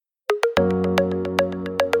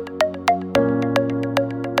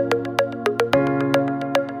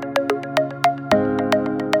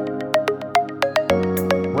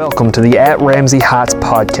Welcome to the At Ramsey Heights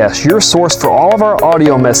podcast, your source for all of our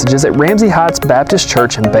audio messages at Ramsey Heights Baptist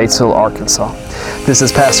Church in Batesville, Arkansas. This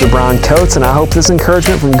is Pastor Brian Coates, and I hope this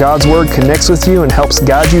encouragement from God's Word connects with you and helps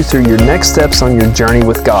guide you through your next steps on your journey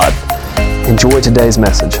with God. Enjoy today's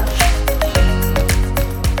message.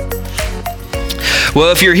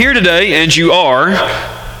 Well, if you're here today, and you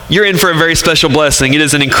are, you're in for a very special blessing. It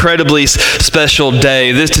is an incredibly special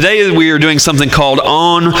day. Today we are doing something called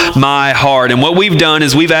On My Heart. And what we've done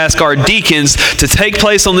is we've asked our deacons to take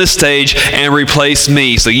place on this stage and replace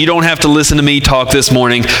me. So you don't have to listen to me talk this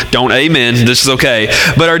morning. Don't amen. This is okay.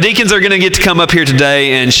 But our deacons are going to get to come up here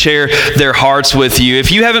today and share their hearts with you.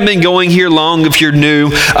 If you haven't been going here long, if you're new,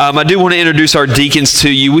 I do want to introduce our deacons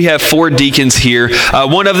to you. We have 4 deacons here.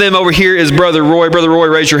 One of them over here is Brother Roy. Brother Roy,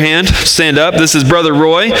 raise your hand. Stand up. This is Brother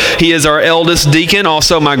Roy. He is our eldest deacon,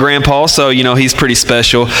 also my grandpa, so he's pretty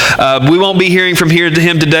special. We won't be hearing from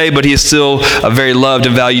him today, but he is still a very loved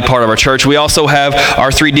and valued part of our church. We also have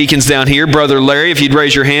our 3 deacons down here. Brother Larry, if you'd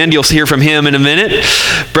raise your hand, you'll hear from him in a minute.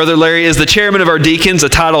 Brother Larry is the chairman of our deacons, a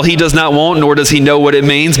title he does not want, nor does he know what it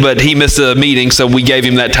means, but he missed a meeting, so we gave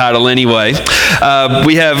him that title anyway.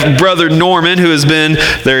 We have Brother Norman, who has been,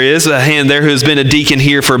 there is a hand there, who has been a deacon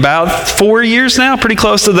here for about 4 years now, pretty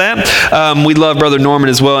close to that. We love Brother Norman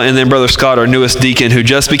as well, and then Brother Scott, our newest deacon, who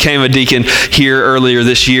just became a deacon here earlier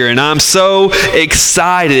this year. And I'm so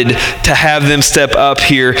excited to have them step up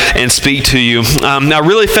here and speak to you. I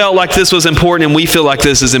really felt like this was important, and we feel like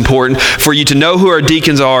this is important for you to know who our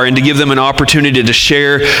deacons are and to give them an opportunity to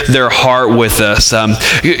share their heart with us.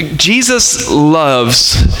 Jesus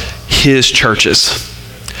loves his churches.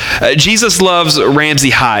 Jesus loves Ramsey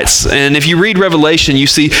Heights, and if you read Revelation, you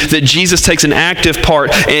see that Jesus takes an active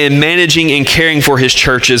part in managing and caring for his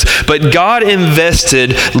churches, but God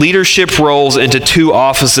invested leadership roles into 2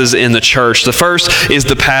 offices in the church. The first is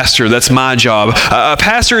the pastor. That's my job. A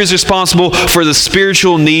pastor is responsible for the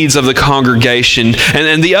spiritual needs of the congregation,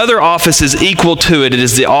 and the other office is equal to it. It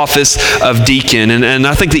is the office of deacon, and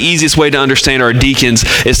I think the easiest way to understand our deacons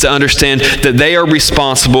is to understand that they are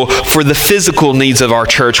responsible for the physical needs of our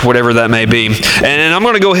church, whatever that may be. And I'm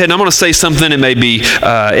going to go ahead and I'm going to say something. It may be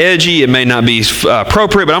edgy, it may not be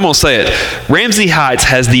appropriate, but I'm going to say it. Ramsey Heights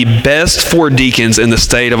has the best 4 deacons in the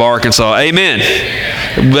state of Arkansas. Amen.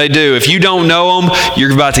 They do. If you don't know them,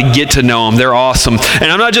 you're about to get to know them. They're awesome. And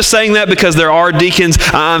I'm not just saying that because there are deacons.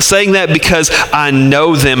 I'm saying that because I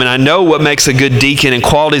know them and I know what makes a good deacon and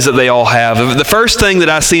qualities that they all have. The first thing that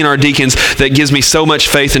I see in our deacons that gives me so much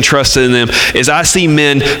faith and trust in them is I see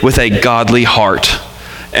men with a godly heart.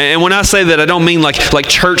 And when I say that, I don't mean like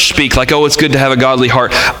church speak, like, oh, it's good to have a godly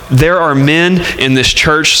heart. There are men in this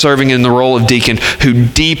church serving in the role of deacon who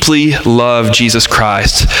deeply love Jesus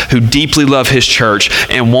Christ, who deeply love his church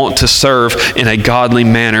and want to serve in a godly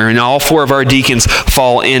manner. And all 4 of our deacons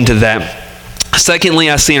fall into that. Secondly,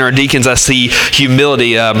 I see in our deacons, I see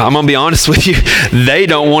humility. I'm going to be honest with you. They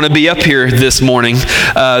don't want to be up here this morning.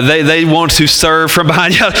 They want to serve from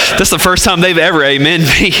behind you. That's the first time they've ever amen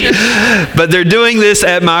me. But they're doing this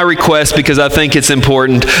at my request because I think it's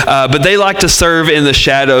important. But they like to serve in the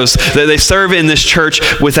shadows. They serve in this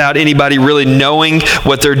church without anybody really knowing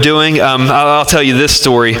what they're doing. I'll tell you this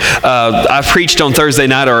story. I preached on Thursday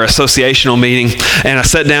night at our associational meeting, and I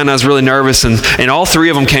sat down and I was really nervous, and all 3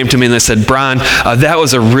 of them came to me and they said, Brian, that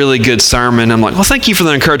was a really good sermon. I'm like, well, thank you for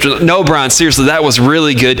the encouragement. No, Brian, seriously, that was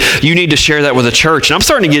really good. You need to share that with the church. And I'm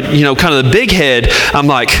starting to get, kind of the big head. I'm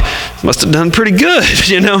like, must have done pretty good,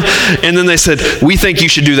 And then they said, we think you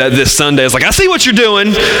should do that this Sunday. I was like, I see what you're doing.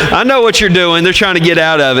 I know what you're doing. They're trying to get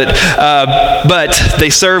out of it. But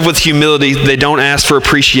they serve with humility. They don't ask for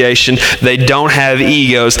appreciation. They don't have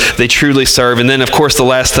egos. They truly serve. And then, of course, the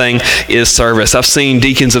last thing is service. I've seen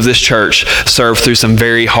deacons of this church serve through some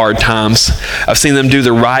very hard times. I've seen them do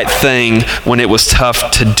the right thing when it was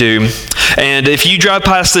tough to do. And if you drive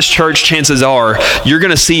past this church, chances are you're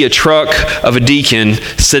going to see a truck of a deacon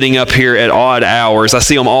sitting up here at odd hours. I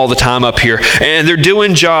see them all the time up here. And they're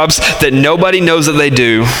doing jobs that nobody knows that they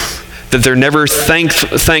do, that they're never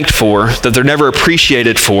thanked for, that they're never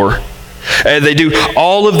appreciated for. And they do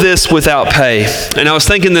all of this without pay. And I was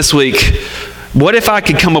thinking this week, what if I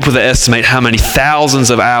could come up with an estimate how many thousands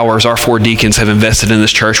of hours our 4 deacons have invested in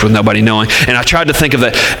this church with nobody knowing? And I tried to think of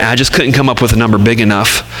that, and I just couldn't come up with a number big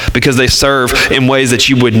enough because they serve in ways that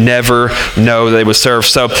you would never know they would serve.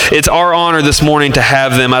 So it's our honor this morning to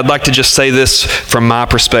have them. I'd like to just say this from my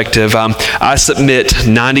perspective. I submit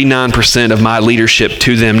 99% of my leadership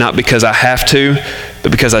to them, not because I have to,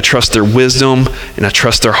 but because I trust their wisdom and I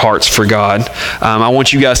trust their hearts for God. I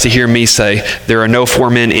want you guys to hear me say, there are no 4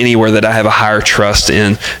 men anywhere that I have a higher trust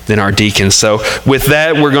in than our deacons. So with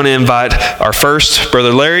that, we're going to invite our first,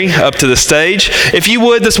 Brother Larry, up to the stage. If you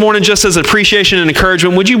would this morning, just as appreciation and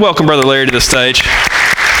encouragement, would you welcome Brother Larry to the stage?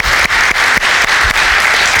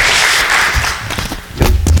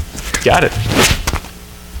 Got it.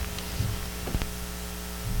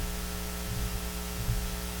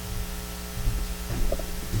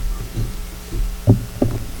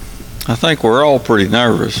 I think we're all pretty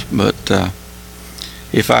nervous, but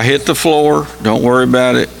if I hit the floor, don't worry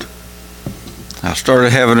about it. I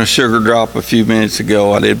started having a sugar drop a few minutes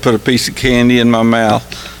ago. I did put a piece of candy in my mouth,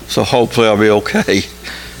 so hopefully I'll be okay.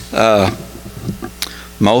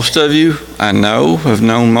 Most of you, I know, have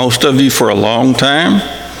known most of you for a long time.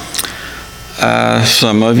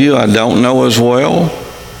 Some of you I don't know as well.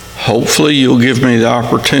 Hopefully you'll give me the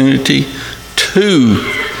opportunity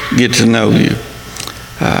to get to know you.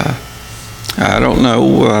 I don't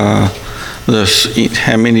know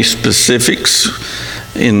how many specifics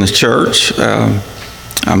in the church.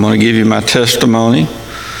 I'm going to give you my testimony.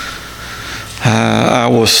 I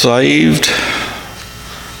was saved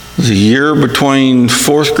the year between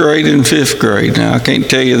 4th grade and 5th grade. Now, I can't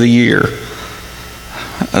tell you the year.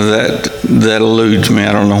 That eludes me.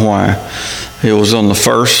 I don't know why. It was on the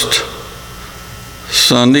first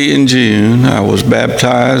Sunday in June. I was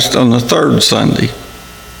baptized on the 3rd Sunday.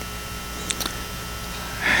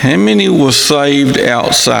 How many was saved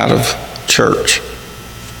outside of church?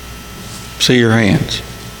 See your hands.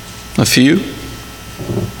 A few.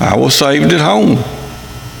 I was saved at home.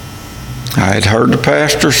 I had heard the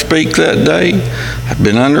pastor speak that day. I'd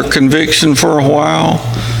been under conviction for a while.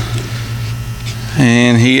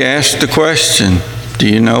 And he asked the question, do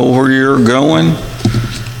you know where you're going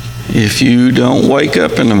if you don't wake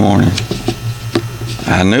up in the morning?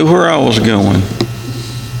 I knew where I was going.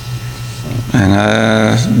 And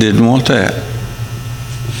I didn't want that.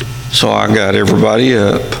 So I got everybody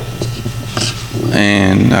up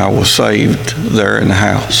and I was saved there in the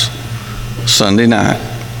house Sunday night.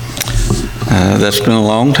 That's been a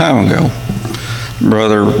long time ago.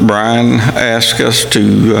 Brother Brian asked us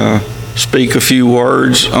to speak a few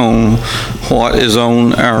words on what is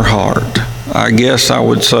on our heart. I guess I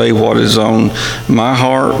would say what is on my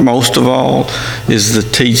heart most of all is the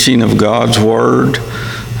teaching of God's Word.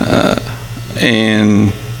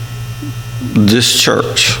 And this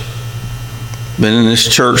church, been in this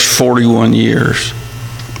church 41 years.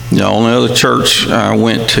 The only other church I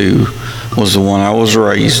went to was the one I was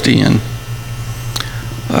raised in.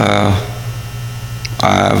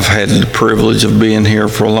 I've had the privilege of being here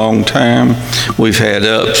for a long time. We've had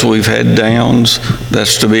ups, we've had downs.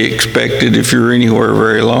 That's to be expected if you're anywhere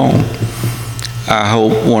very long. I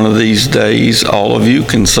hope one of these days all of you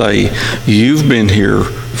can say you've been here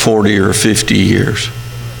 40 or 50 years.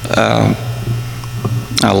 I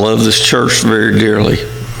love this church very dearly.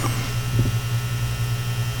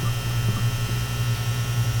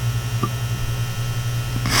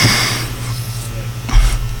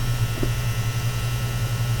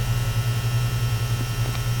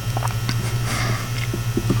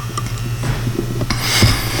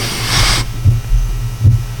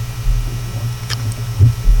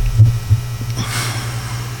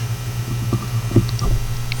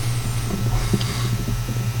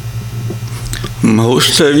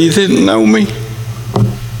 Most of you didn't know me.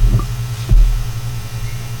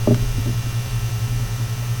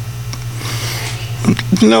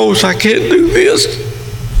 Knows I can't do this.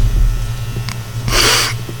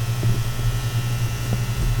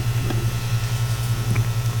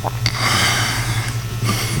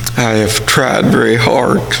 I have tried very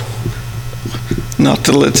hard not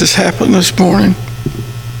to let this happen this morning,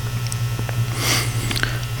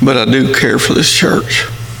 but I do care for this church.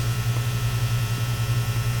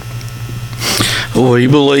 We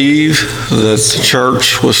believe that the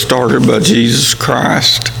church was started by Jesus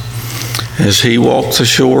Christ as he walked the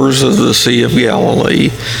shores of the Sea of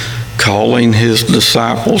Galilee, calling his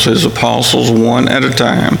disciples, his apostles, one at a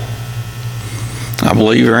time. I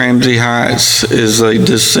believe Ramsey Heights is a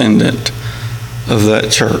descendant of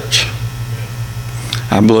that church.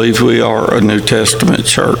 I believe we are a New Testament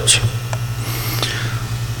church.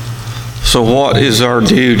 So what is our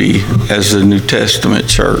duty as a New Testament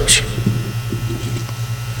church?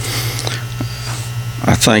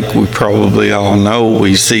 I think we probably all know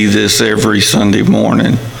we see this every Sunday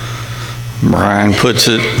morning. Brian puts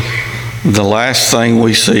it, the last thing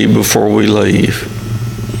we see before we leave.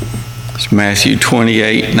 It's Matthew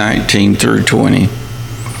 28:19 through 20.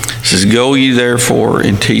 It says, "Go ye therefore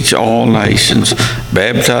and teach all nations,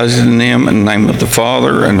 baptizing them in the name of the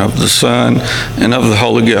Father and of the Son and of the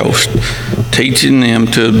Holy Ghost, teaching them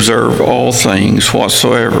to observe all things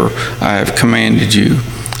whatsoever I have commanded you.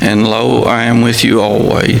 And lo, I am with you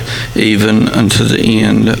always, even unto the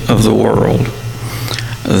end of the world."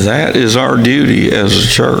 That is our duty as a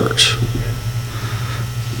church.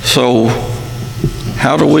 So,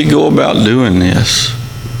 how do we go about doing this?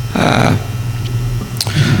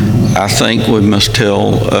 I think we must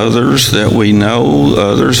tell others that we know,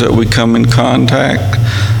 others that we come in contact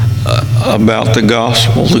about the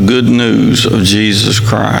gospel, the good news of Jesus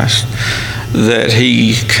Christ, that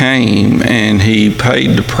He came and He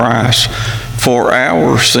paid the price for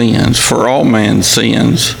our sins, for all man's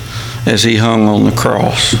sins, as He hung on the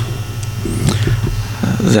cross.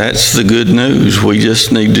 That's the good news. We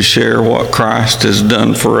just need to share what Christ has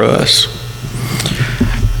done for us.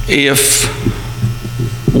 If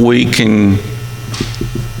we can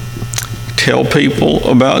tell people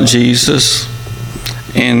about Jesus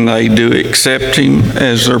and they do accept Him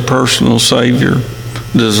as their personal Savior,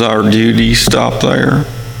 does our duty stop there?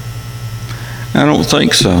 I don't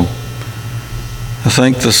think so. I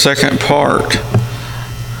think the second part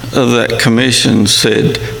of that commission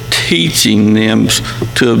said, teaching them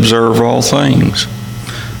to observe all things.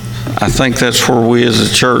 I think that's where we as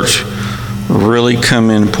a church really come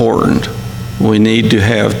in important. We need to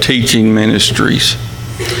have teaching ministries.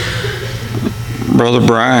 Brother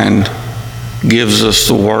Brian gives us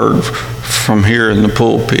the word from here in the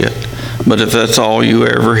pulpit, but if that's all you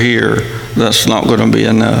ever hear, that's not going to be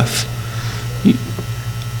enough.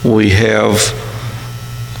 We have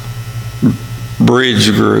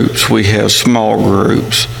bridge groups, we have small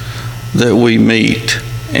groups that we meet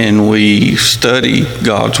and we study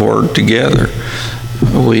God's Word together.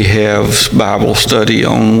 We have Bible study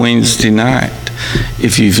on Wednesday night.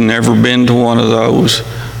 If you've never been to one of those,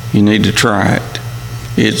 you need to try it.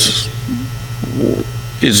 It's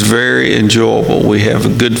very enjoyable. We have a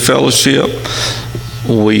good fellowship.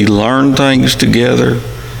 We learn things together,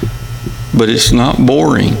 but it's not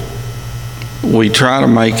boring. We try to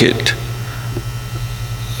make it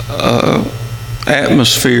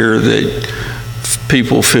atmosphere that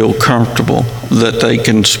people feel comfortable, that they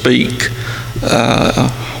can speak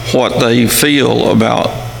what they feel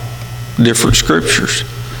about different scriptures.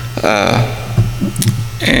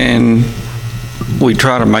 And we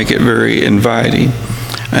try to make it very inviting.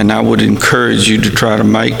 And I would encourage you to try to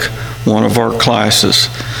make one of our classes.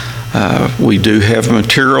 We do have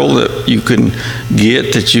material that you can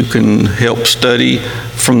get, that you can help study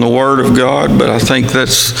from the Word of God, but I think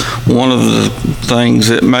that's one of the things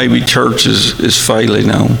that maybe churches is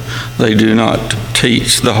failing on. They do not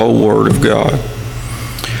teach the whole Word of God.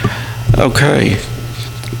 Okay.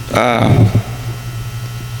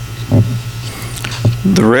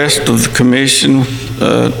 The rest of the commission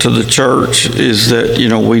to the church is that,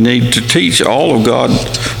 we need to teach all of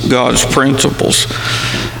God's principles.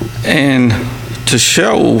 And to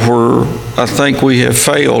show where I think we have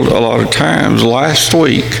failed a lot of times, last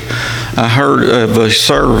week I heard of a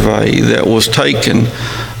survey that was taken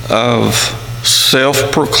of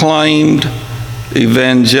self-proclaimed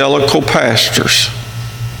evangelical pastors.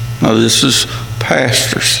 Now this is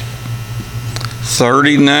pastors.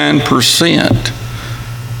 39%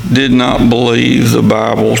 did not believe the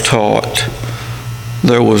Bible taught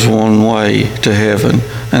there was one way to heaven,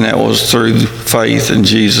 and that was through faith in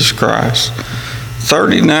Jesus Christ.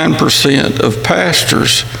 39% of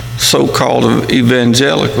pastors, so-called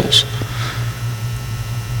evangelicals.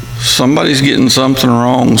 Somebody's getting something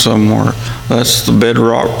wrong somewhere. That's the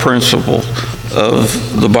bedrock principle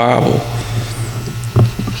of the Bible.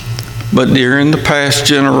 But during the past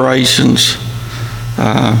generations,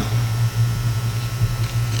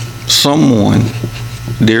 someone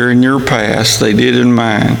during your past, they did in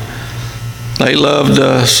mine, they loved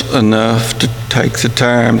us enough to take the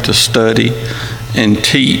time to study and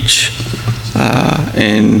teach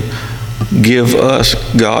and give us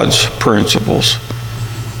God's principles.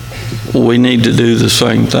 We need to do the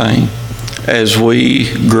same thing. As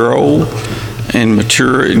we grow and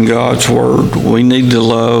mature in God's Word, we need to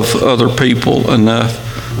love other people enough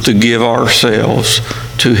to give ourselves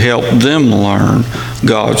to help them learn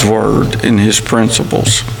God's Word and His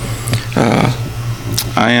principles.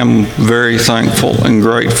 I am very thankful and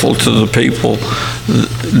grateful to the people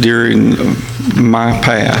during my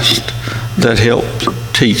past that helped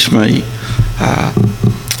teach me.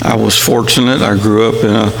 I was fortunate. I grew up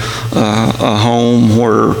in a home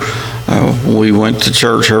where we went to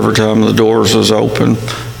church every time the doors was open.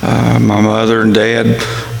 My mother and dad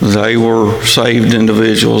They were saved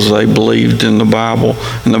individuals. They believed in the Bible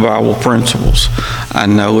and the Bible principles. I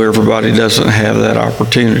know everybody doesn't have that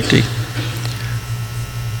opportunity.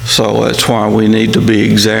 So that's why we need to be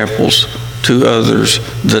examples to others,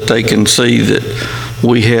 that they can see that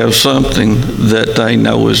we have something that they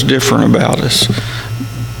know is different about us,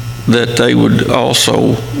 that they would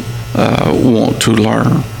also want to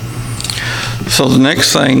learn. So the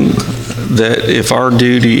next thing, that if our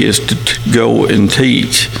duty is to go and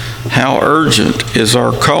teach, how urgent is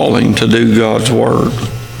our calling to do God's Word?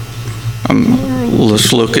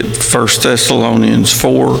 Let's look at 1 Thessalonians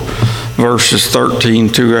 4, verses 13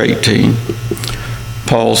 through 18.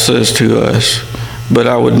 Paul says to us, "But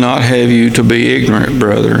I would not have you to be ignorant,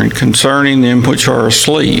 brethren, concerning them which are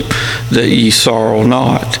asleep, that ye sorrow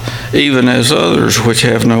not, even as others which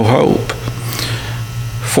have no hope.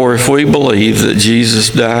 For if we believe that Jesus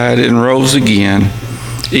died and rose again,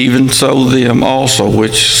 even so them also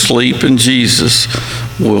which sleep in Jesus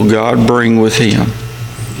will God bring with him.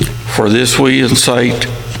 For this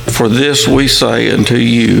we say unto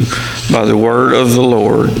you by the word of the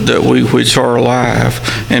Lord, that we which are alive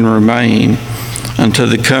and remain unto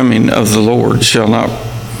the coming of the Lord shall not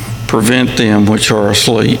prevent them which are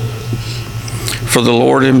asleep. For the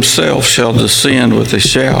Lord himself shall descend with a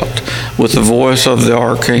shout, with the voice of the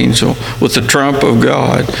archangel, with the trump of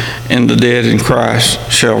God, and the dead in Christ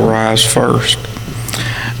shall rise first.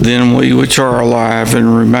 Then we which are alive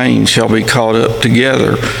and remain shall be caught up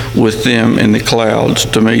together with them in the clouds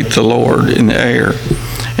to meet the Lord in the air,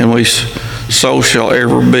 and we so shall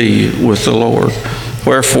ever be with the Lord.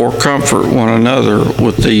 Wherefore comfort one another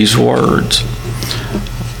with these words."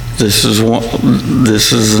 This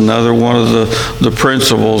is another one of the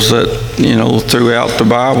principles that, throughout the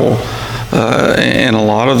Bible, and a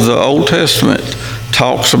lot of the Old Testament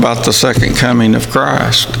talks about the second coming of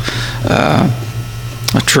Christ.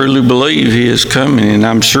 I truly believe he is coming, and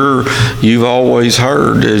I'm sure you've always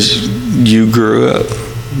heard as you grew up,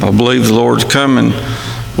 I believe the Lord's coming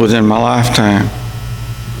within my lifetime.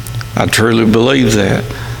 I truly believe that.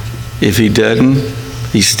 If he doesn't,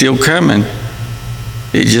 he's still coming.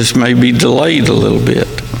 It just may be delayed a little bit,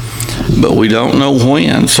 but we don't know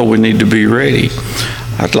when, so we need to be ready.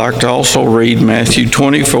 I'd like to also read Matthew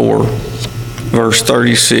 24, verse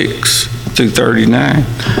 36 through 39.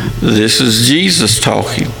 This is Jesus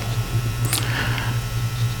talking.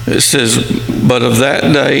 It says, "But of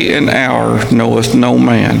that day and hour knoweth no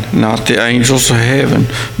man, not the angels of heaven,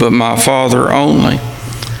 but my Father only."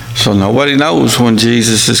 So nobody knows when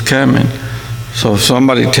Jesus is coming. So if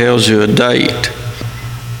somebody tells you a date,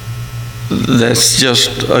 that's just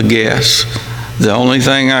a guess. The only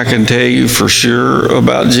thing I can tell you for sure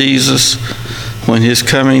about Jesus, when his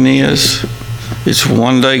coming is, it's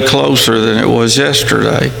one day closer than it was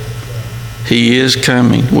yesterday. He is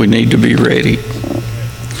coming. We need to be ready.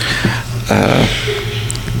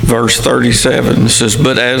 Verse 37 says,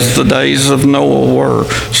 "But as the days of Noah were,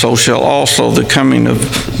 so shall also the coming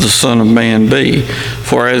of the Son of Man be.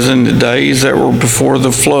 For as in the days that were before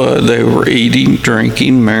the flood, they were eating,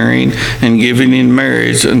 drinking, marrying, and giving in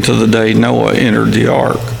marriage until the day Noah entered the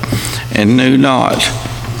ark, and knew not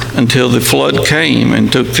until the flood came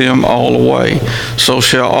and took them all away. So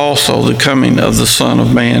shall also the coming of the Son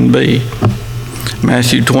of Man be."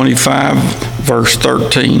 Matthew 25, verse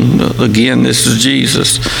 13. Again, this is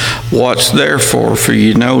Jesus. "Watch therefore, for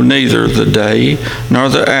ye know neither the day nor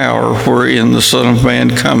the hour wherein the Son of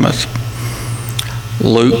Man cometh."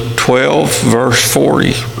 Luke 12, verse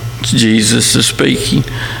 40. Jesus is speaking.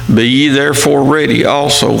 "Be ye therefore ready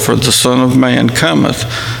also, for the Son of Man cometh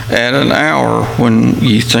at an hour when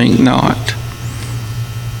ye think not."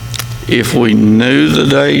 If we knew the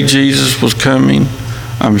day Jesus was coming,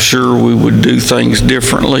 I'm sure we would do things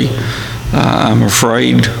differently. I'm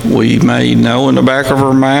afraid we may know in the back of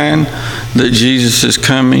our mind that Jesus is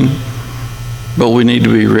coming, but we need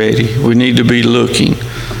to be ready. We need to be looking.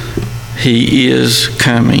 He is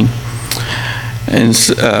coming. And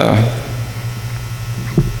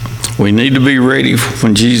we need to be ready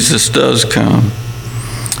when Jesus does come.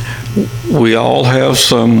 We all have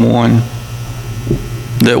someone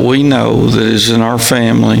that we know that is in our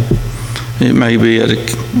family. It may be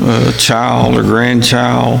a child or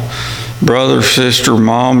grandchild, brother, sister,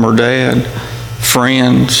 mom or dad,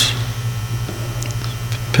 friends,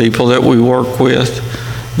 people that we work with,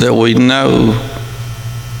 that we know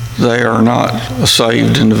they are not a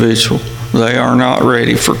saved individual. They are not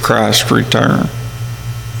ready for Christ's return.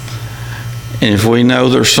 And if we know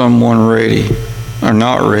there's someone ready or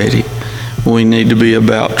not ready, we need to be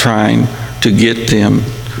about trying to get them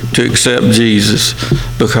to accept Jesus,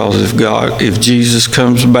 because if Jesus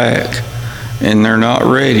comes back and they're not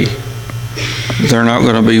ready, they're not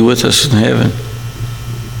going to be with us in heaven.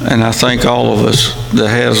 And I think all of us that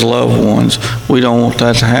has loved ones, we don't want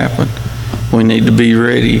that to happen. We need to be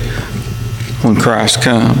ready when Christ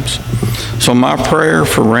comes. So my prayer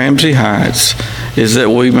for Ramsey Heights is that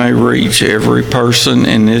we may reach every person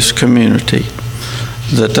in this community,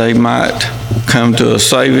 that they might come to a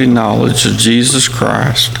saving knowledge of Jesus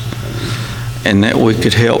Christ, and that we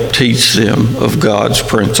could help teach them of God's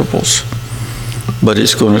principles. But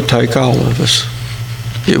it's going to take all of us.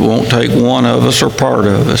 It won't take one of us or part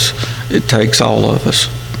of us. It takes all of us.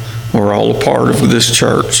 We're all a part of this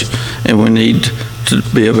church, and we need to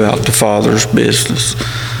be about the Father's business.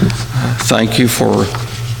 Thank you for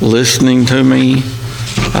listening to me.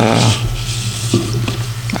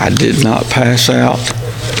 I did not pass out.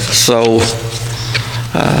 So,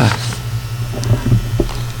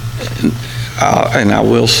 and I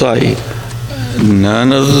will say,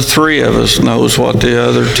 none of the three of us knows what the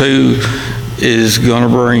other two is going to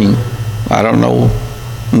bring. I don't know.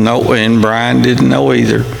 No, and Brian didn't know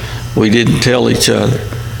either. We didn't tell each other.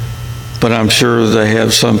 But I'm sure they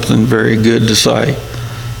have something very good to say,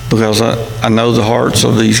 because I know the hearts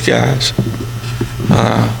of these guys.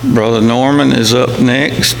 Brother Norman is up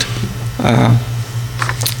next.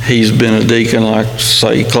 He's been a deacon, like I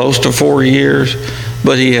say, close to 4 years,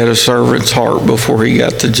 but he had a servant's heart before he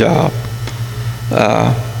got the job.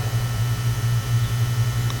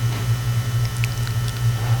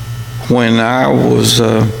 When I was,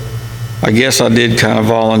 I guess I did kind of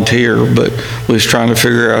volunteer, but we was trying to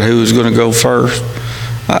figure out who was going to go first.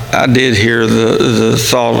 I did hear the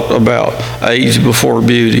thought about age before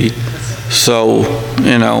beauty. So,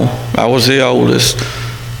 I was the oldest.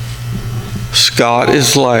 Scott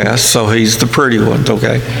is last, so he's the pretty one,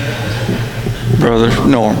 okay? Brother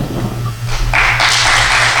Norm.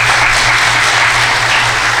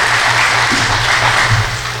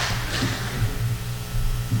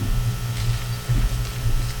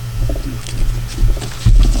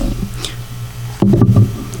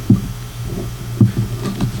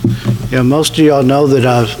 Yeah, most of y'all know that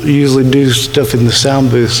I usually do stuff in the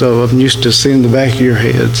sound booth, so I'm used to seeing the back of your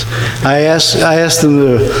heads. I asked them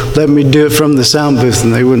to let me do it from the sound booth,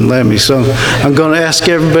 and they wouldn't let me. So I'm going to ask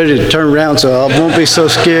everybody to turn around so I won't be so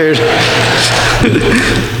scared.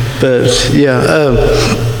 But yeah,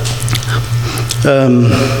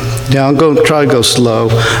 I'm going to try to go slow.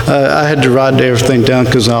 I had to write everything down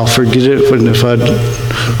because I'll forget it if I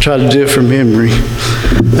try to do it from memory.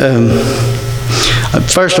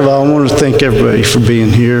 First of all, I want to thank everybody for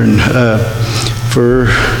being here and for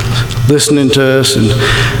listening to us,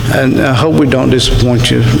 and I hope we don't disappoint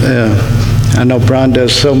you. I know Brian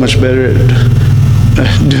does so much better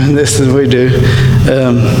at doing this than we do,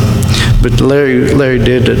 but Larry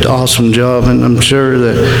did an awesome job, and I'm sure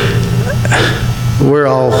that we're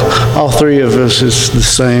all three of us is the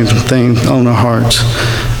same thing on our hearts.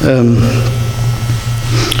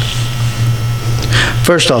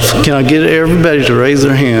 First off, can I get everybody to raise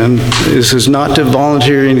their hand? This is not to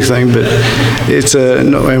volunteer anything, but it's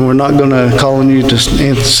no, and we're not going to call on you to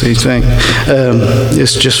answer anything.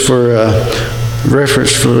 It's just for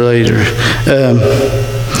reference for later.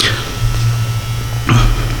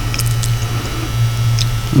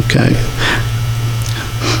 Okay.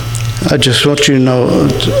 I just want you to know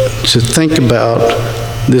to think about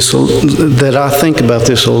this, that I think about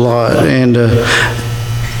this a lot, and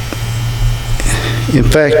in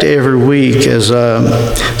fact, every week as I'm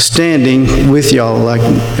standing with y'all, like,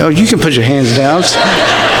 oh, you can put your hands down.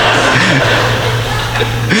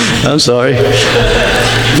 I'm sorry.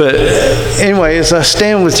 But anyway, as I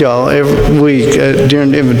stand with y'all every week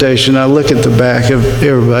during the invitation, I look at the back of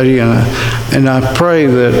everybody, and I pray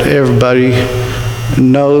that everybody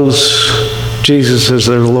knows Jesus as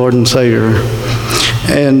their Lord and Savior.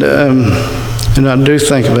 And I do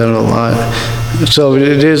think about it a lot. So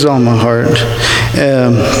it is on my heart.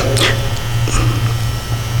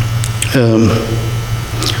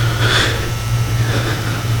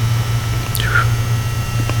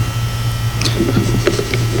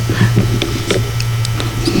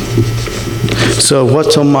 So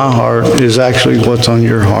what's on my heart is actually what's on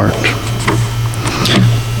your heart.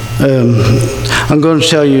 I'm going to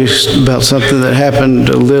tell you about something that happened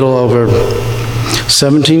a little over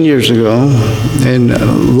 17 years ago, and a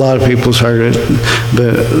lot of people's heard it,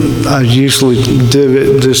 but I usually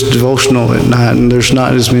do this devotional at night, and there's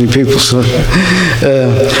not as many people, so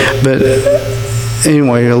but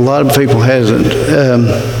anyway, a lot of people hasn't,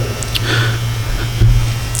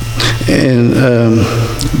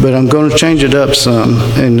 but I'm going to change it up some,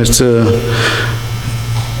 and it's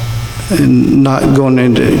and not going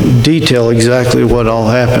into detail exactly what all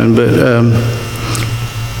happened, but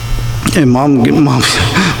and mom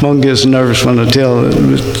gets nervous when I tell it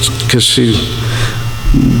because she's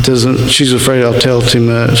afraid I'll tell too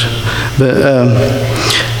much. But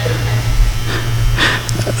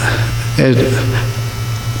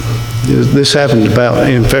this happened about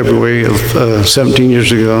in February of 17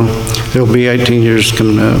 years ago. It'll be 18 years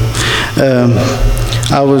coming up.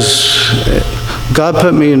 God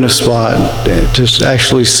put me in a spot to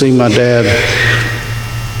actually see my dad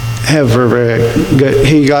have a wreck.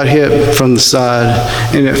 He got hit from the side,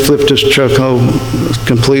 and it flipped his truck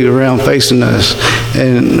completely around facing us.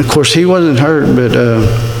 And of course, he wasn't hurt, but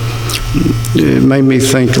it made me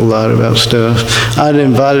think a lot about stuff. I'd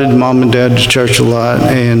invited Mom and Dad to church a lot,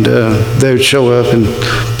 and they would show up,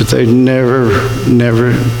 but they never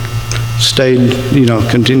stayed,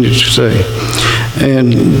 continued to stay.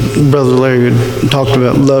 And Brother Larry talked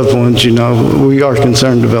about loved ones. We are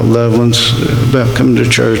concerned about loved ones, about coming to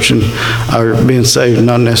church and our being saved,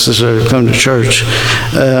 not necessarily coming to church,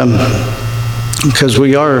 because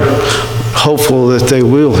we are hopeful that they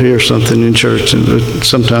will hear something in church, and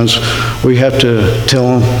sometimes we have to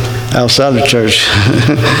tell them outside of church.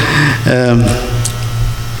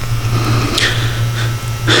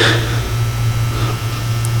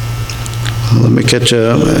 Let me catch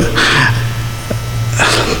up.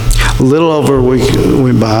 A little over a week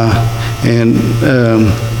went by, and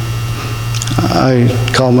I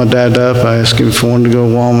called my dad up. I asked him if he wanted to go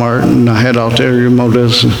to Walmart, and I had ulterior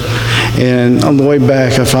motives. And on the way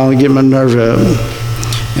back, I finally get my nerve up,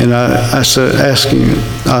 and I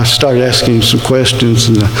started asking him some questions.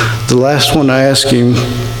 And the last one I asked him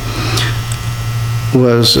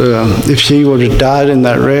was if he would have died in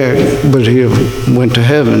that wreck, would he have went to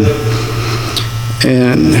heaven?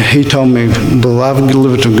 And he told me, well, I've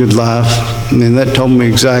lived a good life. And that told me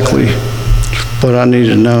exactly what I need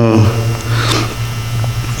to know.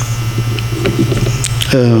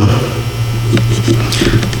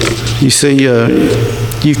 You see,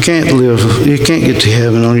 you can't get to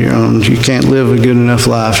heaven on your own. You can't live a good enough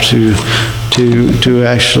life to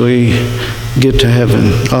actually get to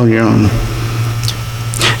heaven on your own.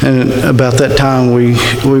 And about that time, we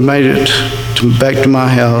made it back to my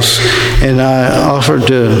house, and I offered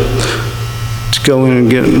to go in and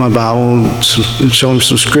get my Bible and show him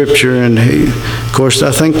some scripture. And of course,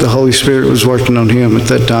 I think the Holy Spirit was working on him at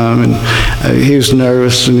that time, and he was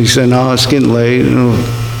nervous, and he said, "No, it's getting late."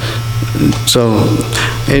 So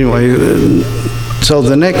anyway, so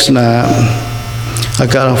the next night, I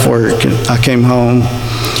got off work, and I came home,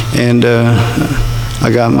 and I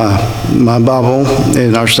got my Bible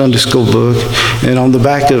and our Sunday school book, and on the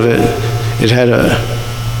back of it, it had a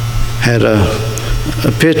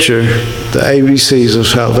picture, the ABCs of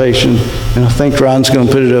salvation, and I think Ron's going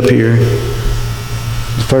to put it up here.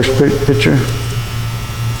 The first picture.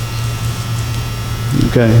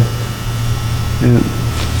 Okay.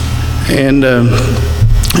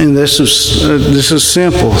 And this is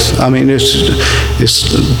simple. I mean, it's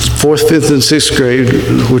 4th, 5th, and 6th grade,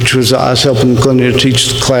 which was I was helping Glenn to teach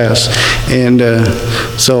the class, and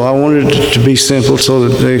so I wanted it to be simple so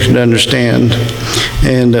that they could understand.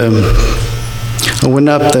 And I went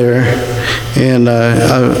up there, and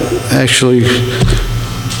I actually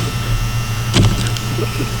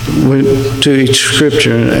went to each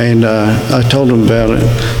scripture, and I told them about it.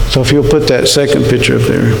 So if you'll put that second picture up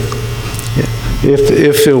there.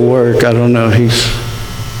 If it'll work, I don't know. I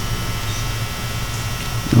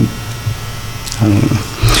don't know.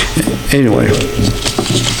 Anyway,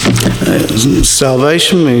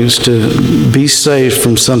 salvation means to be saved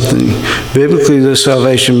from something. Biblically, the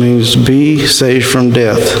salvation means be saved from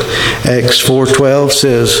death. Acts 4:12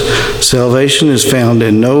 says, "Salvation is found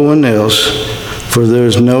in no one else, for there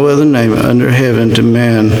is no other name under heaven to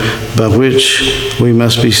man by which we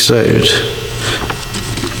must be saved."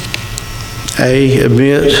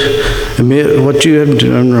 Admit what you have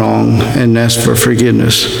done wrong and ask for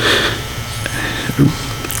forgiveness.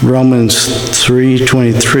 Romans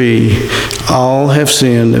 3:23, all have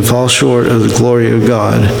sinned and fall short of the glory of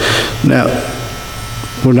God. Now,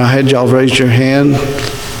 when I had y'all raise your hand,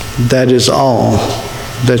 that is all.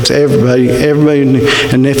 That's everybody.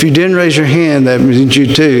 And if you didn't raise your hand, that means you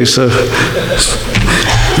too. So,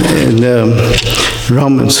 and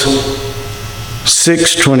Romans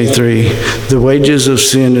 6:23, the wages of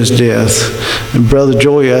sin is death. And Brother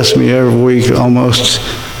Joey asks me every week almost,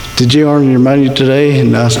 did you earn your money today?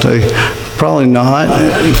 And I say, probably not.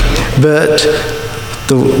 But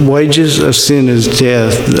the wages of sin is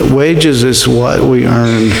death. The wages is what we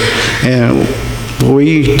earn. And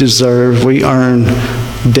we earn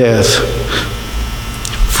death.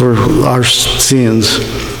 for our sins.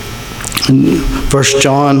 1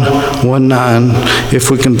 John 1:9, if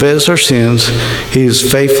we confess our sins, he is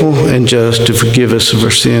faithful and just to forgive us of our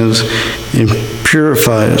sins and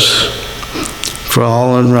purify us for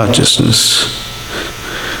all unrighteousness.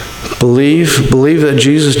 Believe that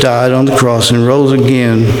Jesus died on the cross and rose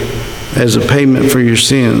again as a payment for your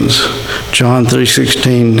sins. John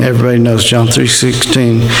 3:16, everybody knows John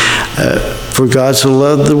 3:16. For God so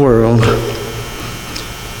loved the world,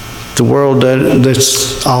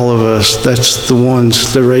 that's all of us. That's the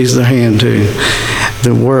ones that raise their hand to.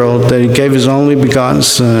 The world, that he gave his only begotten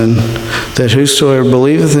Son, that whosoever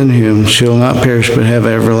believeth in him shall not perish but have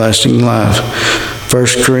everlasting life.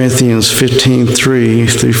 1 Corinthians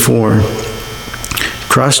 15:3-4.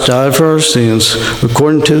 Christ died for our sins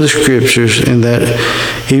according to the Scriptures, and that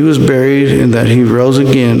he was buried, and that he rose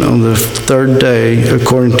again on the third day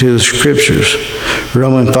according to the Scriptures.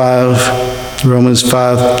 Romans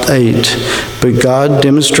 5:8. But God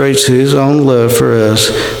demonstrates his own love for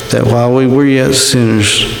us, that while we were yet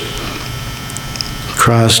sinners,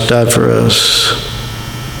 Christ died for us.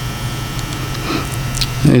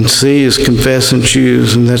 And C is confess and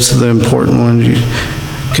choose, and that's the important one. You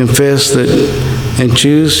confess that and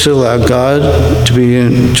choose to allow God to be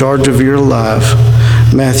in charge of your life.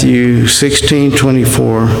 Matthew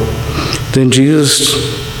 16:24. Then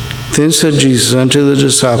said Jesus unto the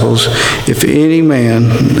disciples, if any man,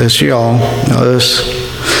 that's y'all, us,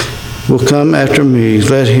 will come after me,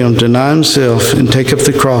 let him deny himself and take up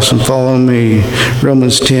the cross and follow me.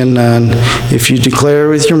 Romans 10:9. If you declare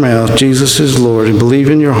with your mouth Jesus is Lord and believe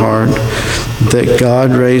in your heart that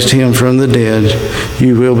God raised him from the dead,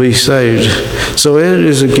 you will be saved. So it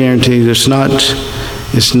is a guarantee. It's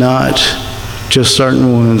not just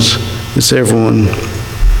certain ones. It's everyone.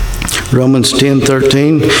 Romans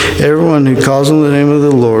 10:13, everyone who calls on the name of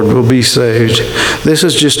the Lord will be saved. This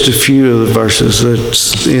is just a few of the verses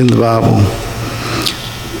that's in the Bible.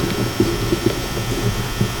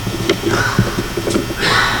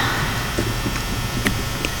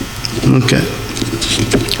 Okay.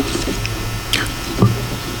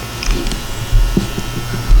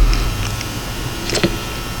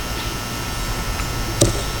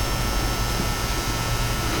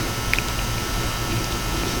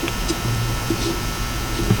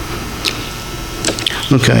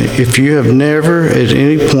 Okay, if you have never at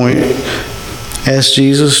any point asked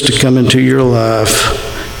Jesus to come into your life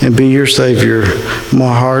and be your Savior,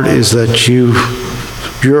 my heart is that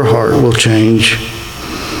your heart will change.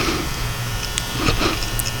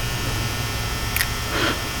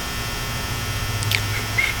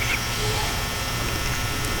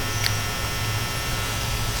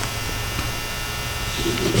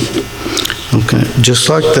 Okay, just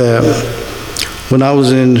like that, when I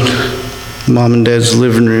was in Mom and Dad's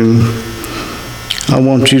living room, I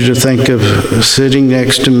want you to think of sitting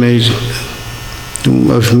next to me,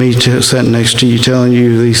 sitting next to you, telling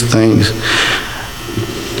you these things.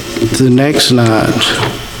 The next night,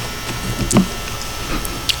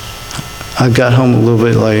 I got home a little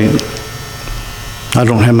bit late. I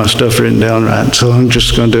don't have my stuff written down right, so I'm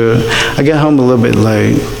just going to do it. I got home a little bit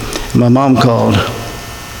late. My mom called,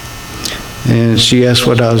 and she asked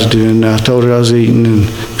what I was doing. I told her I was eating and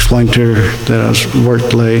explained to her that I was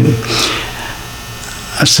worked late.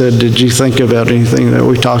 I said, did you think about anything that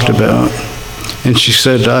we talked about? And she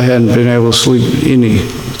said, I hadn't been able to sleep any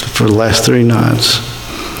for the last 3 nights.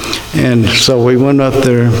 And so we went up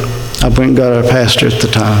there. I went and got our pastor at the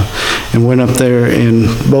time and went up there, and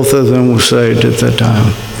both of them were saved at that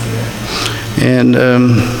time. And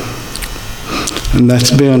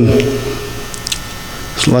that's been,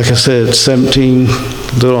 like I said, a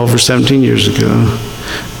little over 17 years ago.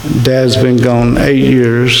 Dad's been gone 8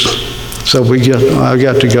 years, so I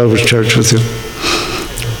got to go to church with him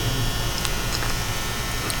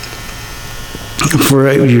for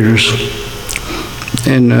 8 years.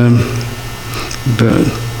 And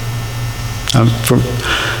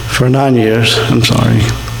for 9 years, I'm sorry,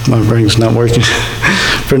 my brain's not working.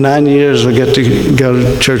 For 9 years, I got to go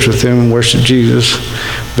to church with him and worship Jesus.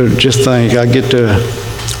 But just think, I get to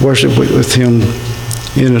worship with him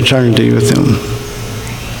in eternity with him.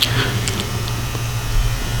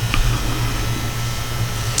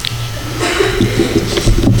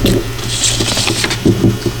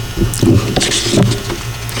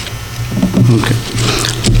 Okay.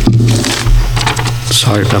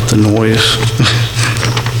 Sorry about the noise.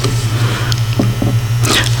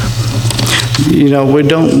 You know, we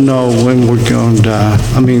don't know when we're going to die.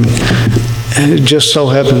 I mean, it just so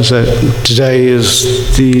happens that today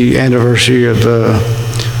is the anniversary of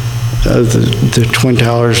the Twin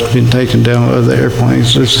Towers been taken down by the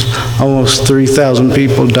airplanes. There's almost 3,000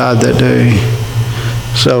 people died that day.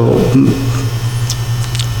 So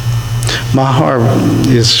my heart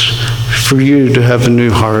is for you to have a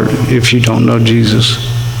new heart if you don't know Jesus.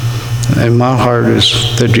 And my heart is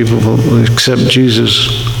that you will accept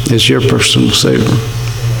Jesus as your personal Savior.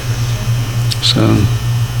 So,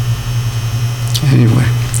 anyway.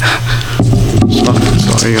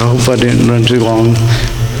 Sorry, I hope I didn't run too long.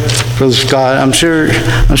 Brother Scott, I'm sure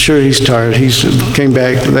he's tired. He came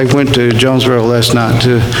back. They went to Jonesboro last night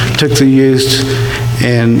took the youth,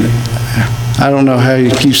 and I don't know how he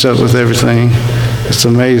keeps up with everything. It's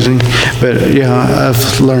amazing. But yeah,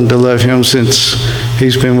 I've learned to love him since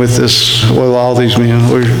he's been with us. Well, all these men.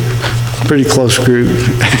 We're a pretty close group.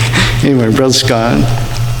 Anyway, Brother Scott.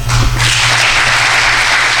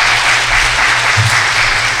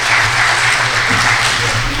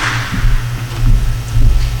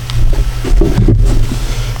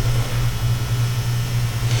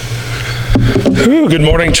 Good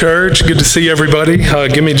morning, church. Good to see everybody.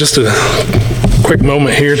 Give me just a quick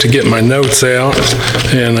moment here to get my notes out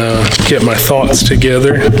and get my thoughts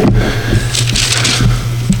together.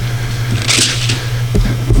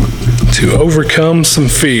 To overcome some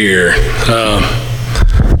fear.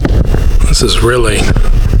 This is really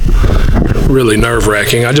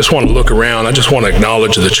nerve-wracking. I just want to look around. I just want to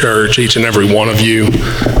acknowledge the church, each and every one of you.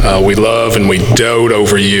 We love and we dote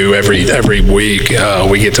over you every week.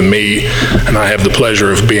 We get to meet, and I have the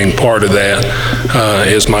pleasure of being part of that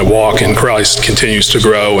as my walk in Christ continues to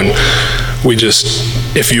grow. And we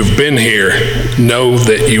just, if you've been here, know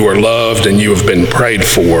that you are loved and you have been prayed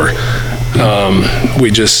for.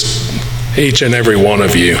 Each and every one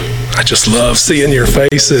of you, I just love seeing your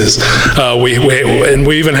faces.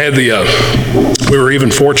 We even had we were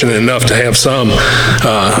even fortunate enough to have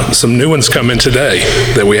some new ones come in today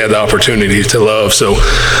that we had the opportunity to love. So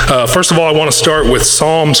first of all, I want to start with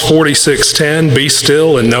Psalms 46:10. Be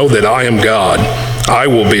still and know that I am God. I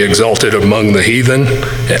will be exalted among the heathen.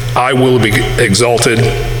 I will be exalted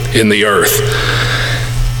in the earth.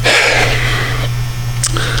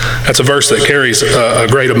 That's a verse that carries a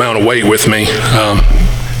great amount of weight with me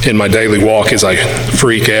in my daily walk as I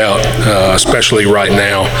freak out, especially right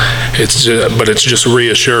now. But it's just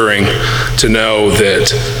reassuring to know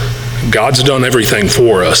that God's done everything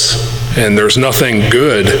for us, and there's nothing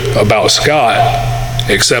good about Scott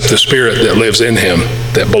except the spirit that lives in him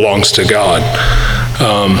that belongs to God.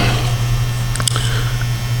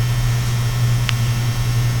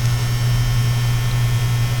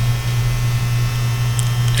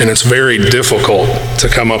 And it's very difficult to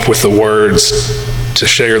come up with the words to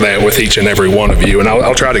share that with each and every one of you. And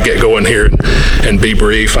I'll try to get going here and be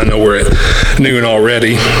brief. I know we're at noon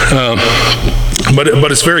already. But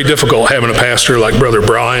it's very difficult having a pastor like Brother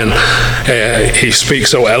Brian. He speaks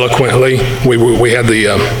so eloquently. We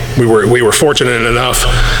were fortunate enough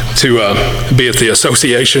to be at the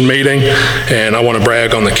association meeting, and I want to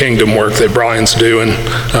brag on the kingdom work that Brian's doing.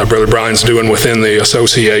 Brother Brian's doing within the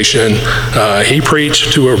association. He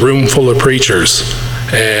preached to a room full of preachers,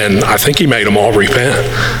 and I think he made them all repent.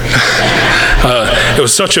 It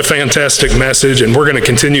was such a fantastic message, and we're going to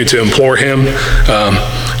continue to implore him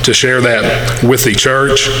to share that with the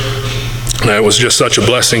church. It was just such a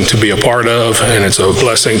blessing to be a part of, and it's a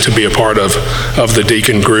blessing to be a part of the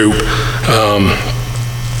deacon group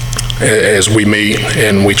as we meet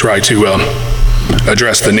and we try to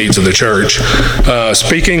address the needs of the church.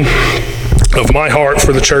 Speaking of my heart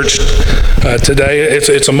for the church today,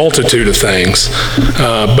 it's a multitude of things,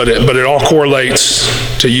 but it all correlates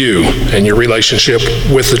to you and your relationship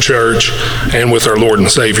with the church and with our Lord and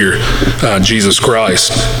Savior, Jesus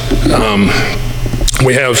Christ.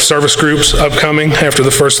 We have service groups upcoming after the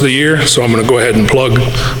first of the year, so I'm going to go ahead and plug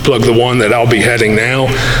the one that I'll be heading now.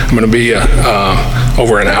 I'm going to be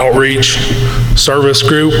over an outreach service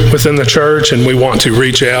group within the church, and we want to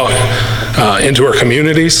reach out into our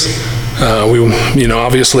communities.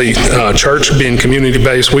 Obviously, church being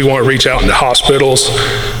community-based, we want to reach out into hospitals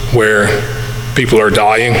where people are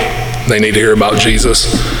dying. They need to hear about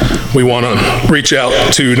Jesus. We want to reach out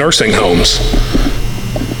to nursing homes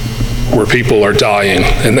where people are dying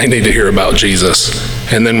and they need to hear about Jesus.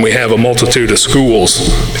 And then we have a multitude of schools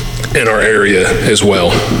in our area as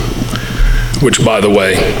well, which, by the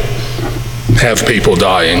way, have people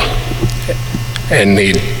dying and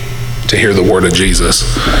need to hear the word of Jesus.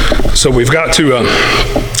 So we've got to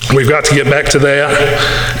get back to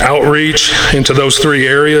that outreach into those three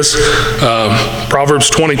areas. Proverbs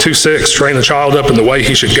 22:6, train a child up in the way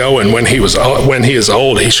he should go, and when he is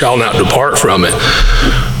old, he shall not depart from it.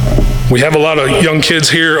 We have a lot of young kids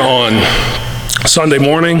here on Sunday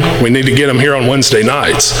morning, we need to get them here on Wednesday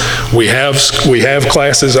nights. We have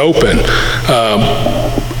classes open.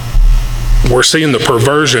 We're seeing the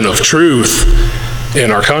perversion of truth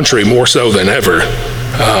in our country more so than ever.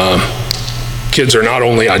 Kids are not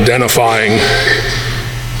only identifying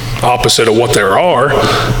opposite of what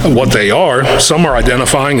they are, some are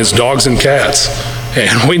identifying as dogs and cats.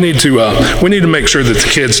 And we need to make sure that the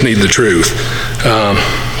kids need the truth.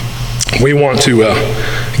 We want to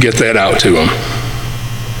get that out to them.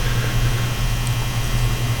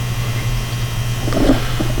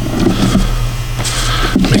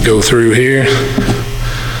 Let me go through here.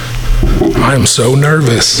 I am so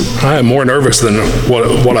nervous. I am more nervous than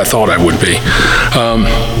what I thought I would be.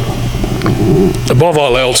 Above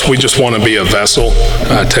all else, we just want to be a vessel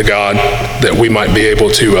to God, that we might be able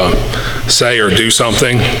to say or do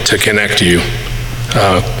something to connect you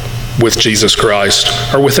with Jesus Christ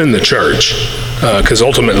or within the church, because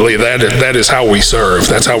ultimately that is how we serve.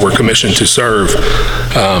 That's how we're commissioned to serve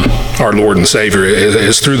our Lord and Savior,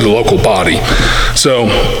 is through the local body. So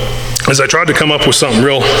as I tried to come up with something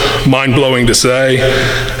real mind-blowing to say,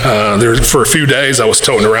 for a few days I was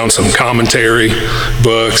toting around some commentary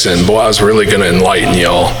books, and boy, I was really going to enlighten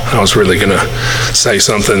y'all. I was really going to say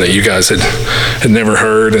something that you guys had never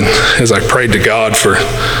heard, and as I prayed to God for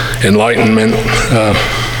enlightenment,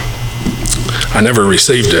 I never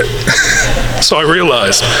received it. So I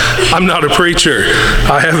realized I'm not a preacher.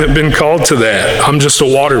 I haven't been called to that. I'm just a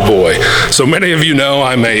water boy. So many of you know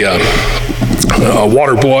I'm a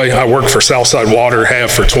water boy. I work for Southside Water,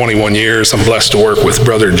 have for 21 years. I'm blessed to work with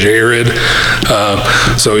Brother Jared.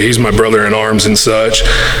 So he's my brother in arms and such.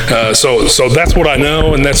 So that's what I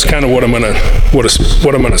know, and that's kind of what I'm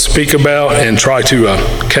gonna speak about and try to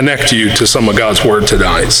connect you to some of God's Word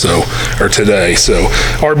tonight. So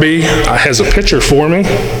RB has a picture for me.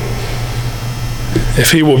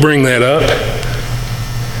 If he will bring that up.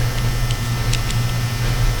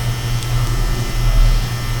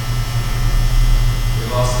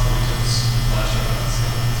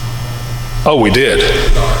 Oh, we did.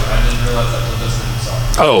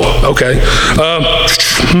 Oh, okay.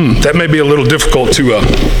 That may be a little difficult to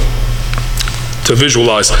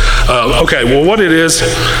visualize. Okay, well, what it is,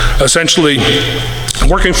 essentially,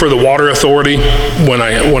 working for the Water Authority. When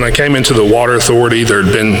I came into the Water Authority, there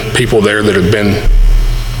had been people there that had been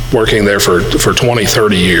working there for 20,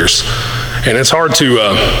 30 years, and it's hard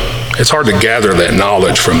to gather that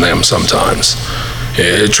knowledge from them sometimes.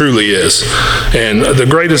 It truly is. And the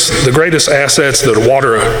greatest assets that a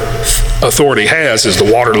water authority has is the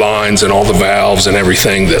water lines and all the valves and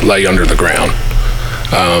everything that lay under the ground.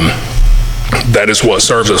 That is what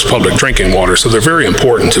serves as public drinking water. So they're very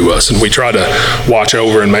important to us, and we try to watch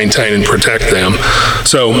over and maintain and protect them.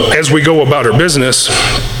 So as we go about our business,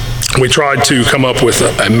 we tried to come up with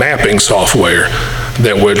a mapping software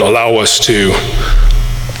that would allow us to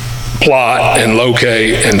plot and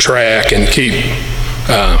locate and track and keep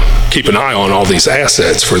an eye on all these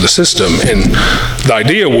assets for the system. And the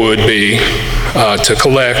idea would be to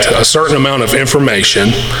collect a certain amount of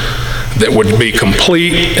information that would be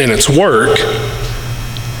complete in its work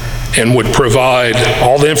and would provide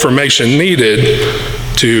all the information needed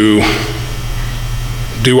to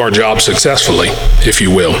do our job successfully, if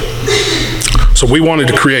you will. So we wanted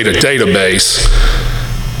to create a database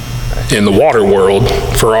in the water world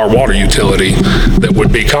for our water utility that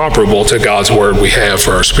would be comparable to God's Word we have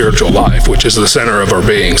for our spiritual life, which is the center of our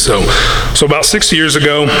being. So about 6 years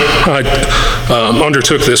ago, I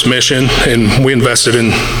undertook this mission, and we invested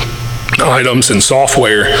in items and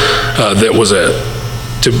software that was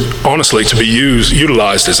to be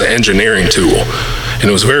utilized as an engineering tool, and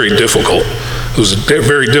it was very difficult. It was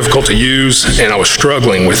very difficult to use, and I was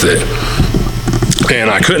struggling with it, and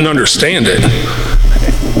I couldn't understand it.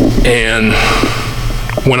 And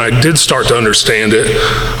when I did start to understand it,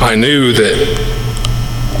 I knew that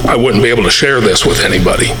I wouldn't be able to share this with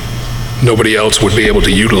anybody. Nobody else would be able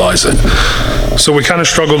to utilize it. So we kind of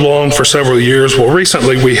struggled along for several years. Well,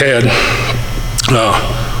 recently we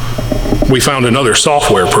found another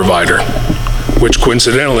software provider, which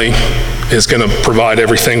coincidentally is going to provide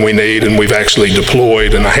everything we need, and we've actually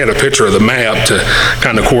deployed, and I had a picture of the map to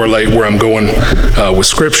kind of correlate where I'm going with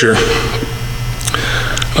Scripture.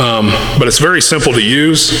 But it's very simple to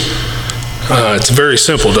use. It's very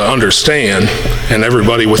simple to understand, and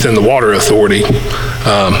everybody within the Water Authority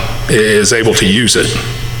is able to use it.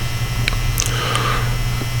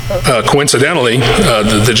 Coincidentally,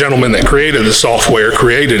 the gentleman that created the software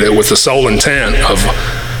created it with the sole intent of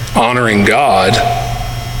honoring God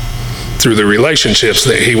through the relationships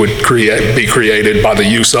that he would be created by the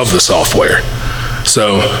use of the software.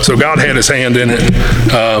 So God had his hand in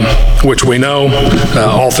it, which we know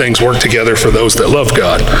all things work together for those that love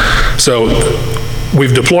God. So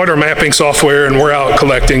we've deployed our mapping software, and we're out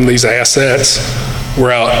collecting these assets.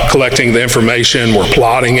 We're out collecting the information. We're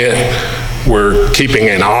plotting it. We're keeping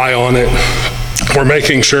an eye on it. We're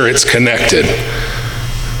making sure it's connected.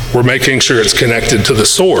 We're making sure it's connected to the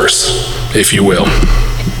source, if you will.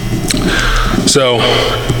 So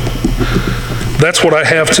that's what I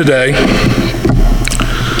have today,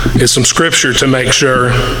 is some scripture to make sure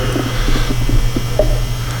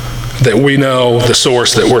that we know the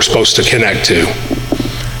source that we're supposed to connect to.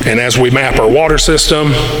 And as we map our water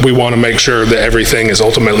system, we want to make sure that everything is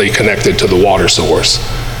ultimately connected to the water source.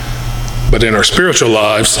 But in our spiritual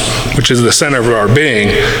lives, which is the center of our being,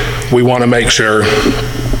 we want to make sure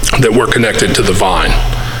that we're connected to the vine.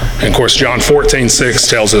 And of course, John 14:6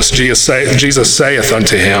 tells us, Jesus saith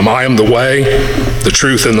unto him, I am the way, the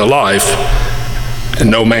truth, and the life, and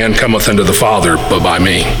no man cometh unto the Father but by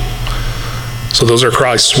me. So those are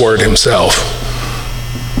Christ's word himself.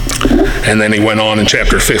 And then he went on in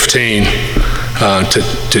chapter 15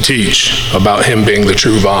 to teach about him being the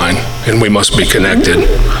true vine, and we must be connected.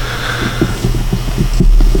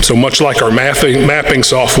 So much like our mapping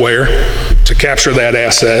software, to capture that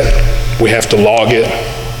asset, we have to log it.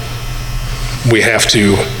 We have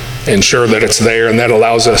to ensure that it's there, and that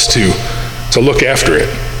allows us to look after it.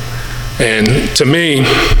 And to me,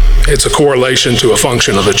 it's a correlation to a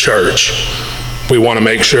function of the church. We want to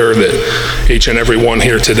make sure that each and every one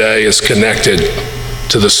here today is connected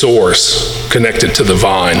to the source, connected to the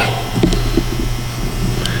vine.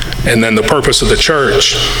 And then the purpose of the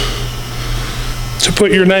church, to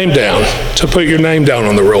put your name down,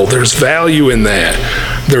 on the roll. There's value in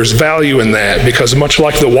that. There's value in that, because much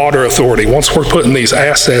like the water authority, once we're putting these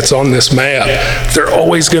assets on this map, they're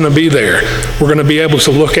always going to be there. We're going to be able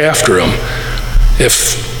to look after them.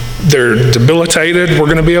 If they're debilitated, we're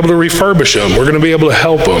going to be able to refurbish them. We're going to be able to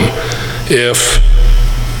help them. If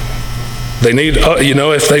they need,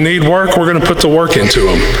 if they need work, we're going to put the work into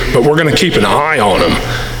them. But we're going to keep an eye on them.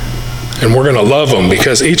 And we're going to love them,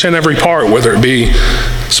 because each and every part, whether it be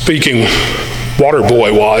speaking water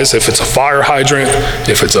boy wise, if it's a fire hydrant,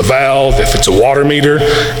 if it's a valve, if it's a water meter,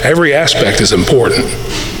 every aspect is important.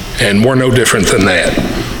 And we're no different than that.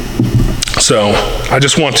 So I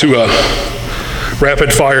just want to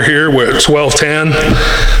rapid fire here. We're at 12:10.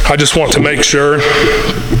 I just want to make sure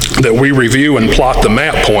that we review and plot the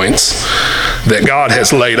map points that God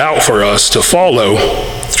has laid out for us to follow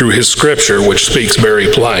through his scripture, which speaks very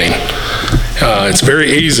plain. It's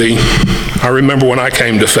very easy. I remember when I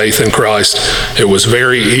came to faith in Christ, it was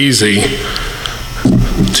very easy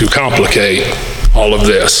to complicate all of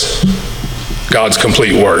this, God's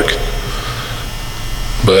complete work.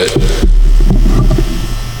 But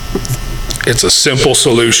it's a simple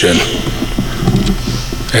solution.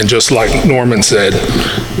 And just like Norman said,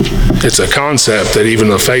 it's a concept that even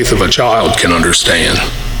the faith of a child can understand.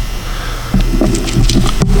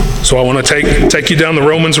 So I want to take you down the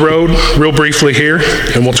Romans road real briefly here,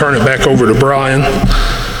 and we'll turn it back over to Brian.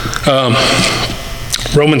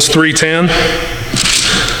 Romans 3:10.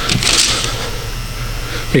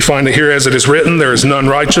 We find it here, as it is written, there is none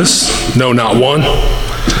righteous, no, not one.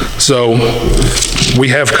 So we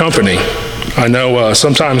have company. I know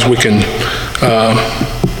sometimes we can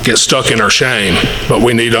get stuck in our shame, but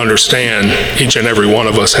we need to understand each and every one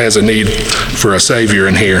of us has a need for a Savior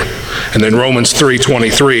in here. And then Romans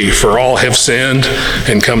 3:23, for all have sinned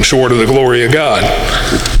and come short of the glory of God.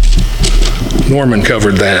 Norman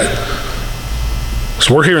covered that.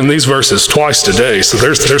 So we're hearing these verses twice today, so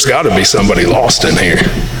there's got to be somebody lost in here.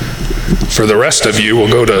 For the rest of you, we'll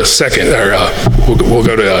go to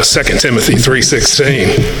 2 Timothy 3:16.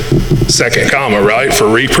 Second comma, right? For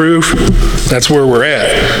reproof. That's where we're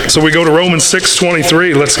at. So we go to Romans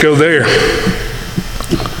 6:23. Let's go there.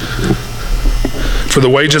 For the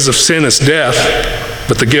wages of sin is death,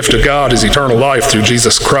 but the gift of God is eternal life through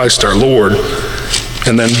Jesus Christ our Lord.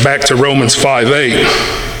 And then back to Romans 5:8.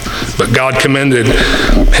 But God commended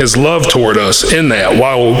his love toward us in that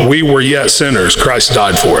while we were yet sinners, Christ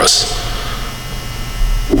died for us.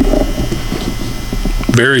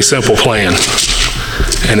 Very simple plan.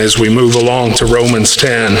 And as we move along to Romans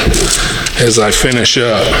 10, as I finish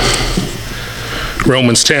up,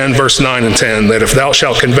 Romans 10, verse 9 and 10, that if thou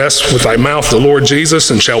shalt confess with thy mouth the Lord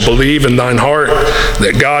Jesus, and shalt believe in thine heart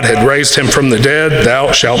that God had raised him from the dead,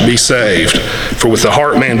 thou shalt be saved. For with the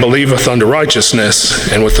heart man believeth unto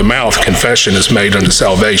righteousness, and with the mouth confession is made unto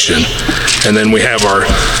salvation. And then we have our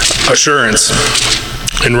assurance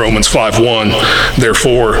in Romans 5:1,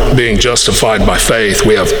 therefore, being justified by faith,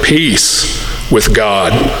 we have peace with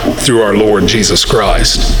God through our Lord Jesus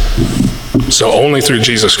Christ. So only through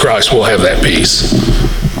Jesus Christ we'll have that peace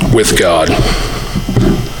with God.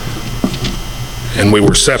 And we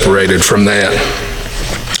were separated from that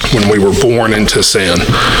when we were born into sin.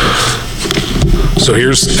 So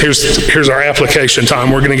here's our application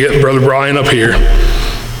time. We're going to get Brother Brian up here.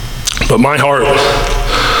 But my heart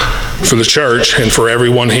for the church and for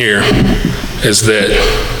everyone here is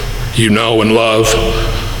that you know and love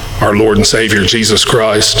our Lord and Savior Jesus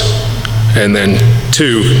Christ. And then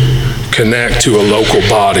 2, connect to a local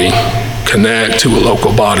body. Connect to a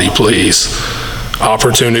local body, please.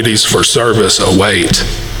 Opportunities for service await.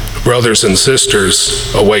 Brothers and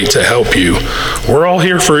sisters await to help you. We're all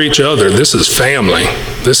here for each other. This is family.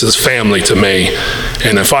 This is family to me.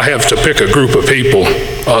 And if I have to pick a group of people,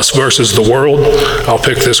 us versus the world, I'll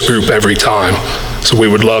pick this group every time. So we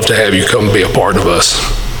would love to have you come be a part of us.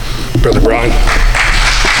 Brother Brian.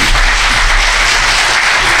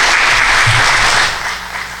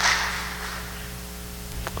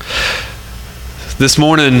 This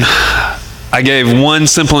morning, I gave one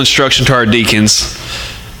simple instruction to our deacons.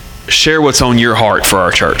 Share what's on your heart for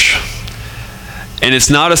our church. And it's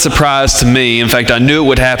not a surprise to me. In fact, I knew it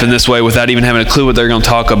would happen this way without even having a clue what they're going to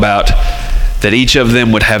talk about, that each of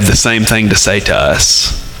them would have the same thing to say to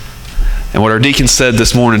us. And what our deacons said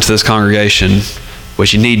this morning to this congregation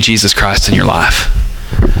was, you need Jesus Christ in your life.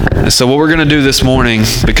 And so what we're going to do this morning,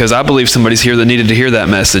 because I believe somebody's here that needed to hear that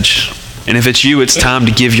message, and if it's you, it's time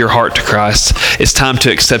to give your heart to Christ. It's time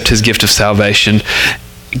to accept His gift of salvation.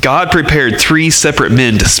 God prepared 3 separate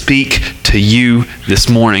men to speak to you this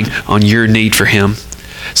morning on your need for Him.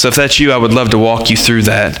 So if that's you, I would love to walk you through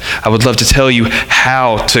that. I would love to tell you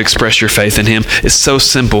how to express your faith in Him. It's so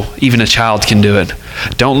simple. Even a child can do it.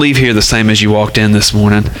 Don't leave here the same as you walked in this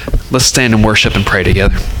morning. Let's stand and worship and pray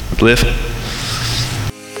together. Liv?